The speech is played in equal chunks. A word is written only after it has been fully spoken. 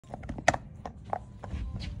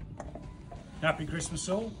Happy Christmas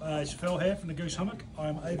all. It's Phil here from the Goose Hummock.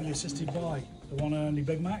 I'm ably assisted by the one and only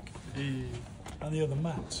Big Mac and the other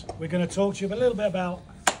Matt. We're going to talk to you a little bit about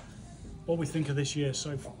what we think of this year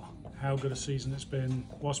so far, how good a season it's been,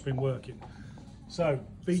 what's been working. So,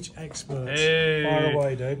 beach experts, fire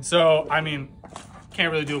away, dude. So, I mean,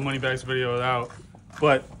 can't really do a money bags video without,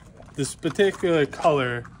 but this particular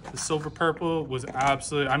color, the silver purple, was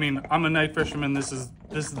absolutely, I mean, I'm a night fisherman. This is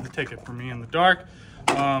the ticket for me in the dark.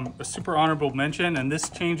 A super honorable mention, and this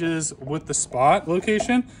changes with the spot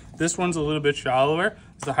location. This one's a little bit shallower.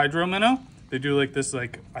 It's a hydro minnow. They do like this,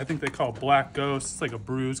 like, I think they call it black ghost. It's like a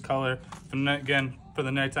bruise color. Again, for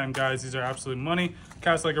the nighttime guys, these are absolute money.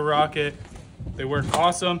 Cast like a rocket. They work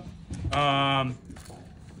awesome.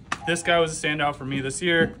 This guy was a standout for me this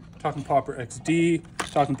year. Talking Popper XD.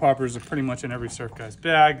 Talking Poppers are pretty much in every surf guy's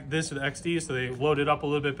bag. This is the XD, so they load it up a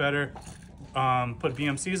little bit better. Put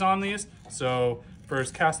BMCs on these, so for his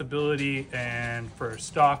castability and for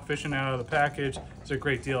stock fishing out of the package, it's a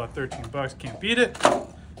great deal at 13 bucks. Can't beat it.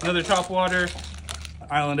 Another top water,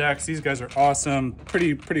 Island X. These guys are awesome.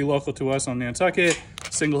 Pretty local to us on Nantucket.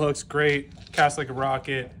 Single hooks, great. Cast like a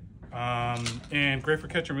rocket, and great for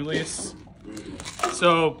catch and release.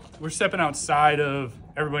 So we're stepping outside of,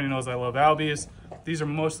 everybody knows I love albies. These are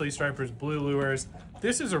mostly stripers, blue lures.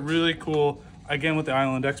 This is a really cool, again with the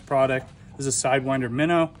Island X product, this is a Sidewinder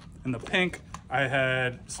minnow in the pink. I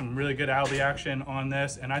had some really good albie action on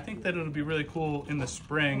this, and I think that it'll be really cool in the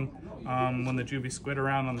spring when the juvie squid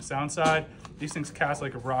around on the sound side. These things cast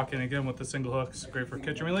like a rocket, and again with the single hooks, great for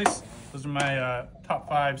catch and release. Those are my top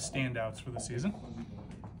 5 standouts for the season.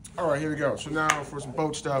 All right, here we go. So now for some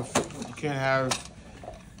boat stuff, you can't have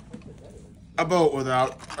a boat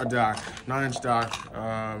without a dock. 9-inch dock,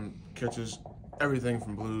 catches everything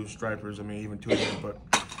from blues, stripers, I mean even tuna, but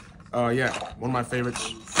yeah, one of my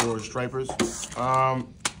favorites for stripers.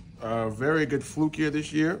 Very good fluke here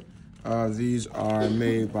this year. These are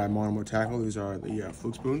made by Monomo Tackle. These are the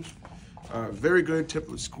fluke spoons. Very good tip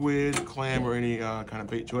with squid, clam, or any kind of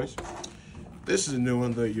bait choice. This is a new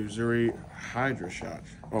one, the Yuzuri Hydra Shot.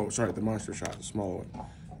 Oh, sorry, the Monster Shot, the smaller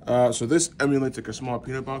one. So this emulates like a small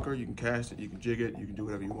peanut bunker. You can cast it, you can jig it, you can do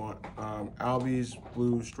whatever you want. Albies,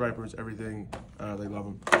 blues, stripers, everything, they love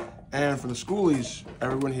them. And for the schoolies,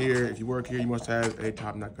 everyone here, if you work here, you must have a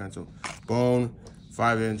top neck pencil. Bone,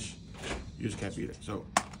 5-inch, you just can't beat it. So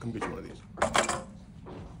come get you one of these.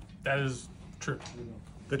 That is true.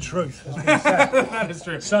 The truth has been said. That is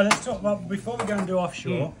true. So let's talk about, before we go and do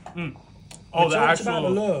offshore, Oh, we the talked actual, about the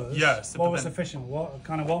lures. Yes. What was the fishing?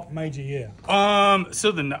 What made you year?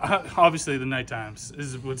 So obviously the night times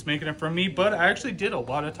is what's making it for me, but I actually did a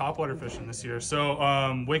lot of topwater fishing this year.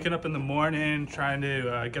 So waking up in the morning, trying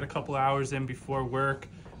to get a couple hours in before work.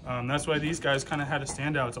 That's why these guys kind of had a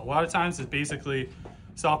standout. So a lot of times it's basically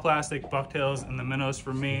soft plastic, bucktails, and the minnows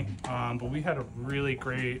for me. But we had a really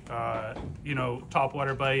great,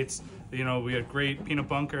 topwater bites. You know, we had great peanut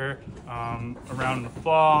bunker around in the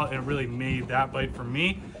fall. It really made that bite for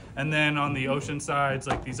me. And then on the ocean sides,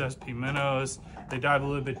 like these SP minnows, they dive a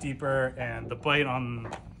little bit deeper, and the bite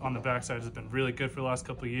on the backside has been really good for the last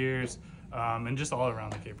couple of years, and just all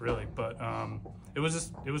around the Cape, really. But it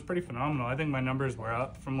was pretty phenomenal. I think my numbers were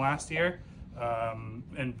up from last year,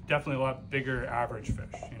 and definitely a lot bigger average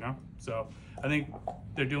fish, you know? So I think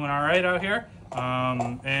they're doing all right out here.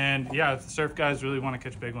 And yeah, if the surf guys really want to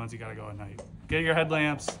catch big ones, you got to go at night. Get your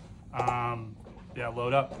headlamps, yeah,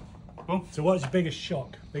 load up. Boom. So what's your biggest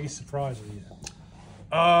shock, biggest surprise of the year?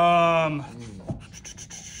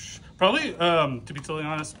 Probably, to be totally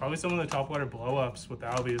honest, probably some of the topwater blow-ups with the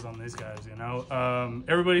albies on these guys, you know?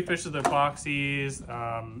 Everybody fishes their boxies,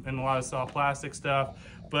 and a lot of soft plastic stuff,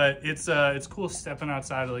 but it's cool stepping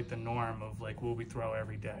outside of like the norm of like what we throw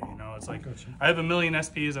every day, you know? It's like, I have a million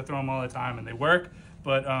SPs, I throw them all the time and they work,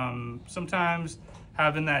 but sometimes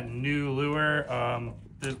having that new lure,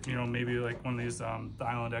 you know, maybe like one of these, the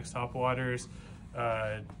Island X topwaters,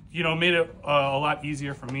 you know, made it a lot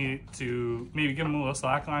easier for me to maybe give them a little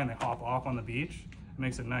slack line, they hop off on the beach. It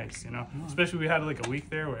makes it nice, you know? Especially we had like a week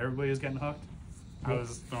there where everybody was getting hooked. I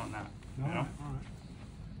was throwing that, you know? All right.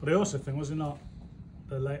 But I also think, was it not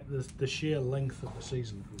the sheer length of the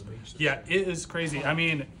season from the beach? Yeah, it is crazy. I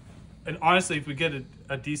mean, and honestly, if we get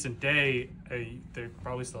a decent day, they're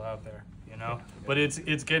probably still out there, you know? But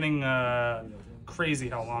it's getting crazy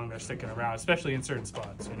how long they're sticking around, especially in certain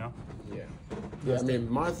spots, you know? Yeah, I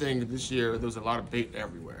mean, my thing this year, there was a lot of bait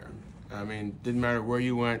everywhere. I mean, didn't matter where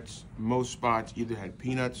you went, most spots either had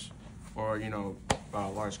peanuts or, you know,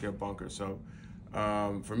 large scale bunkers. So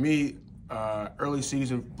for me, early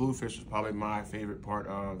season bluefish was probably my favorite part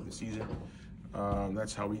of the season.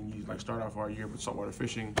 That's how we start off our year with saltwater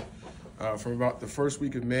fishing. From about the first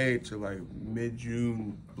week of May to like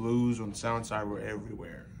mid-June, blues on the sound side were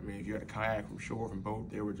everywhere. I mean, if you had a kayak from shore, from boat,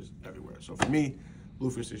 they were just everywhere. So for me,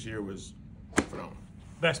 bluefish this year was phenomenal.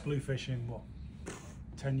 Best bluefish in what,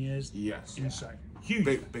 10 years? Yes. Insane. Huge.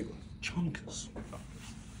 Big ones. Chunkers.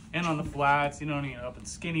 And on the flats, you don't even up in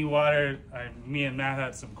skinny water. Me and Matt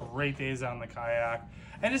had some great days out on the kayak,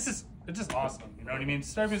 and it's just awesome. You know what I mean?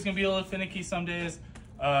 Starby's gonna be a little finicky some days.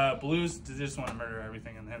 Blues just want to murder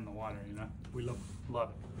everything in the water. You know, We love love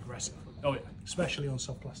it. aggressive, Oh yeah, especially on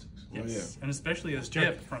soft plastics. yes, yeah. and especially as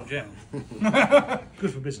Jip from Jim.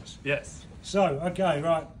 Good for business. Yes. So, okay,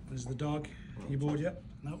 right. There's the dog. You bored yet?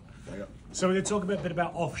 No. Yeah. So we're going to talk a bit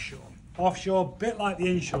about offshore. Offshore, bit like the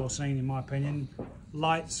inshore scene, in my opinion.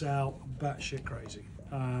 Lights out, batshit crazy.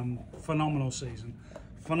 Phenomenal season.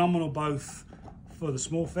 Phenomenal both for the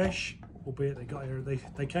small fish, albeit they got here.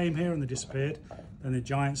 They came here and they disappeared. Then the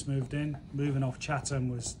giants moved in. Moving off Chatham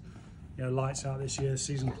was, lights out this year. The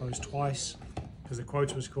season closed twice because the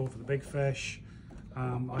quota was caught for the big fish.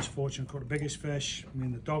 I was fortunate to caught the biggest fish. I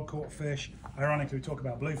mean, the dog caught fish. Ironically, we talk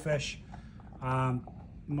about bluefish.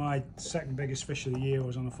 My second biggest fish of the year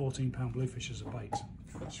was on a 14-pound bluefish as a bait,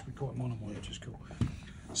 which we caught him on one, which is cool.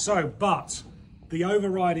 So, but the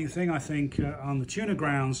overriding thing, I think, on the tuna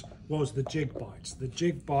grounds was the jig bites. The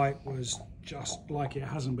jig bite was just like it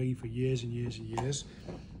hasn't been for years and years and years.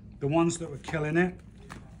 The ones that were killing it,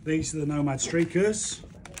 these are the Nomad Streakers.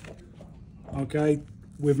 Okay,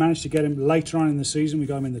 we've managed to get them later on in the season. We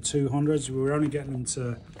got them in the 200s. We were only getting them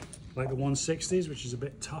to like the 160s, which is a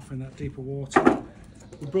bit tough in that deeper water.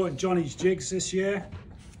 We brought Johnny's jigs this year.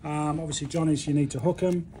 Obviously, Johnny's, you need to hook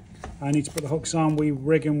them. I need to put the hooks on. We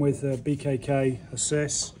rig them with BKK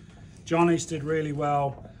assists. Johnny's did really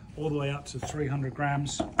well, all the way up to 300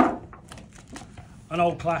 grams. An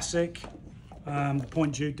old classic, the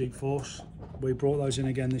Point Duke Deep Force. We brought those in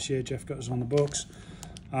again this year. Jeff got us on the books.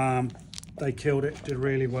 They killed it, did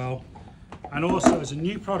really well. And also, as a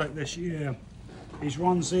new product this year, is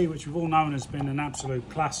Ron Z, which we've all known has been an absolute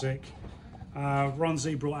classic. Ron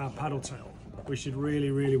Z brought out Paddle Tail, which did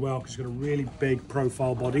really, really well because it's got a really big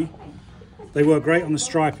profile body. They work great on the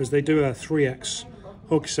stripers. They do a 3X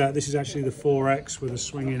hook set. This is actually the 4X with a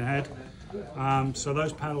swinging head. So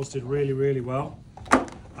those paddles did really, really well.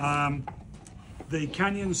 The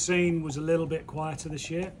canyon scene was a little bit quieter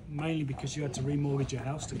this year, mainly because you had to remortgage your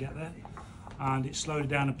house to get there, and it slowed it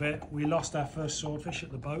down a bit. We lost our first swordfish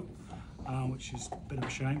at the boat, which is a bit of a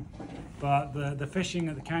shame. But the fishing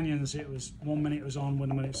at the canyons, it was 1 minute it was on, 1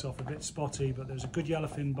 minute it's off, a bit spotty, but there was a good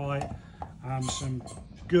yellowfin bite, some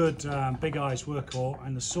good big eyes were caught,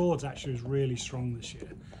 and the swords actually was really strong this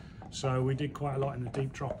year. So we did quite a lot in the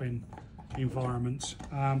deep dropping environment.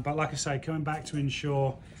 But like I say, coming back to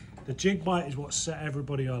inshore, the jig bite is what set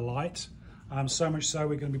everybody alight. So much so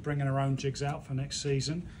we're going to be bringing our own jigs out for next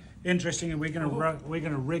season. Interestingly, we're going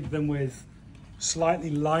to rig them with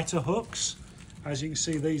slightly lighter hooks. As you can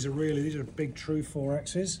see, these are big true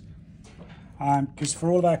 4Xs. Because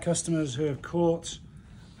for all of our customers who have caught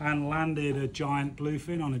and landed a giant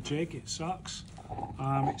bluefin on a jig, it sucks.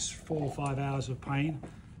 It's 4 or 5 hours of pain,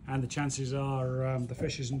 and the chances are the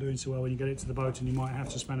fish isn't doing so well when you get it to the boat, and you might have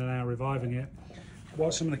to spend an hour reviving it.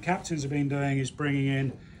 What some of the captains have been doing is bringing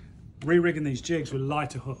in, re-rigging these jigs with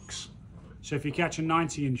lighter hooks. So if you catch a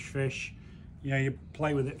 90-inch fish, you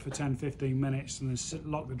play with it for 10-15 minutes and then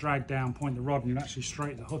lock the drag down, point the rod, and you actually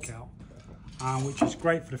straighten the hook out, which is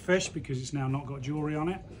great for the fish because it's now not got jewelry on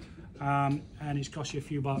it, and it's cost you a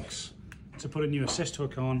few bucks to put a new assist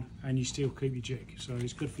hook on, and you still keep your jig. So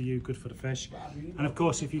it's good for you, good for the fish. And of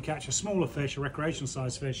course, if you catch a smaller fish, a recreational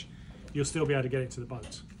size fish, you'll still be able to get it to the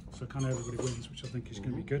boat. So kind of everybody wins, which I think is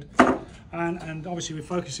going to be good. And obviously we're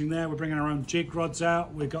focusing there. We're bringing our own jig rods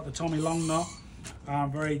out. We've got the Tommy Long Knot.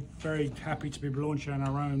 I'm very, very happy to be launching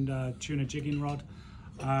our own tuna jigging rod.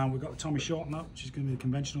 We've got the Tommy Short Knot, which is going to be the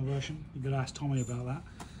conventional version. You could ask Tommy about that.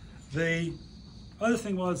 The other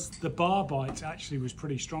thing was the bar bite actually was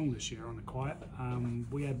pretty strong this year on the quiet.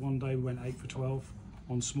 We had one day we went 8 for 12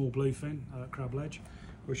 on small bluefin at Crab Ledge,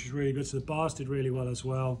 which is really good. So the bars did really well as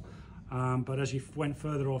well. But as you went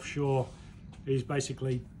further offshore, is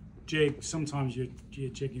basically jig. Sometimes you're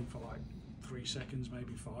jigging for like 3 seconds,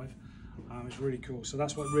 maybe 5. It's really cool. So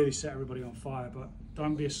that's what really set everybody on fire. But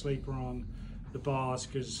don't be a sleeper on the bars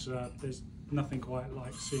because there's nothing quite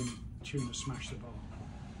like seeing tuna smash the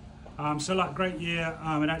bar. So like great year.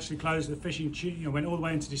 It actually closed. The fishing went all the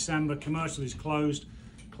way into December. Commercial is closed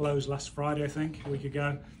last Friday, I think, a week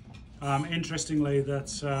ago. Interestingly,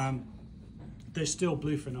 that there's still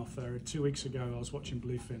bluefin off there. 2 weeks ago, I was watching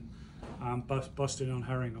bluefin busting on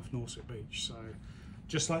herring off Nauset Beach. So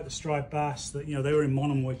just like the striped bass, that they were in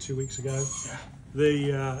Monomoy 2 weeks ago.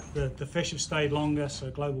 Yeah. The fish have stayed longer,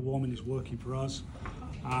 so global warming is working for us.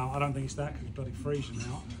 I don't think it's that because it's bloody freezing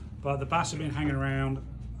out. But the bass have been hanging around,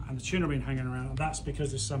 and the tuna have been hanging around, and that's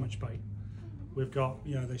because there's so much bait. We've got,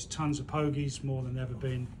 there's tons of pogies, more than ever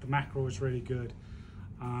been. The mackerel is really good.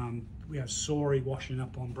 We have Saury washing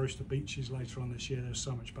up on Brewster beaches later on this year. There's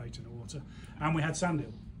so much bait in the water. And we had sand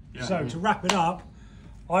eel. Yeah. So to wrap it up,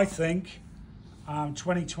 I think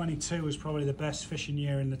 2022 was probably the best fishing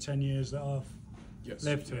year in the 10 years that I've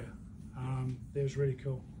lived here. It was really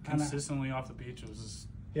cool. Consistently off the beach, it was just...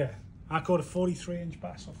 Yeah. I caught a 43-inch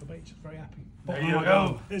bass off the beach. I was very happy. There you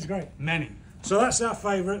go. It was great. Many. So that's our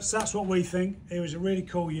favourites. That's what we think. It was a really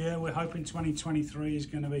cool year. We're hoping 2023 is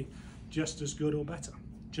going to be just as good or better.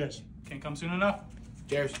 Cheers. Can't come soon enough.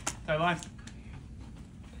 Cheers. Tight line.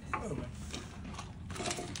 Oh,